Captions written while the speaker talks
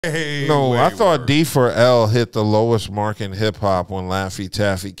No, I thought D4L hit the lowest mark in hip hop when Laffy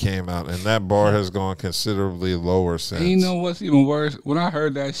Taffy came out, and that bar has gone considerably lower since. And you know what's even worse? When I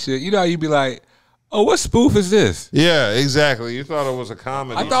heard that shit, you know, you'd be like, "Oh, what spoof is this?" Yeah, exactly. You thought it was a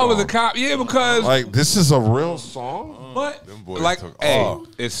comedy. I thought it was a yeah, because like this is a real song. But like, hey,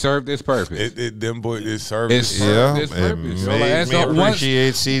 it served its purpose. It served its purpose. It made me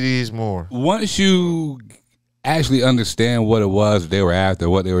appreciate CDs more. Once you actually understand what it was they were after,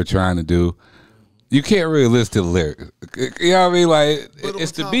 what they were trying to do, you can't really listen to the lyrics. You know what I mean? Like,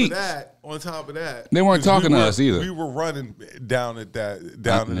 it's the beats. On top of that, they weren't talking to us either. We were running down in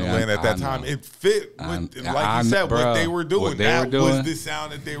the lane at that time. It fit with, like you said, what they were doing. Was the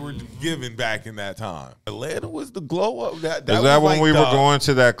sound that they were giving back in that time. Atlanta was the glow up. Is that when like we were going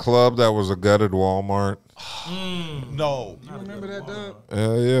to that club that was a gutted Walmart? No. You remember that, Dub?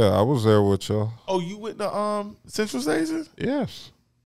 Yeah, I was there with y'all. Oh, you went to Central Station? Yes.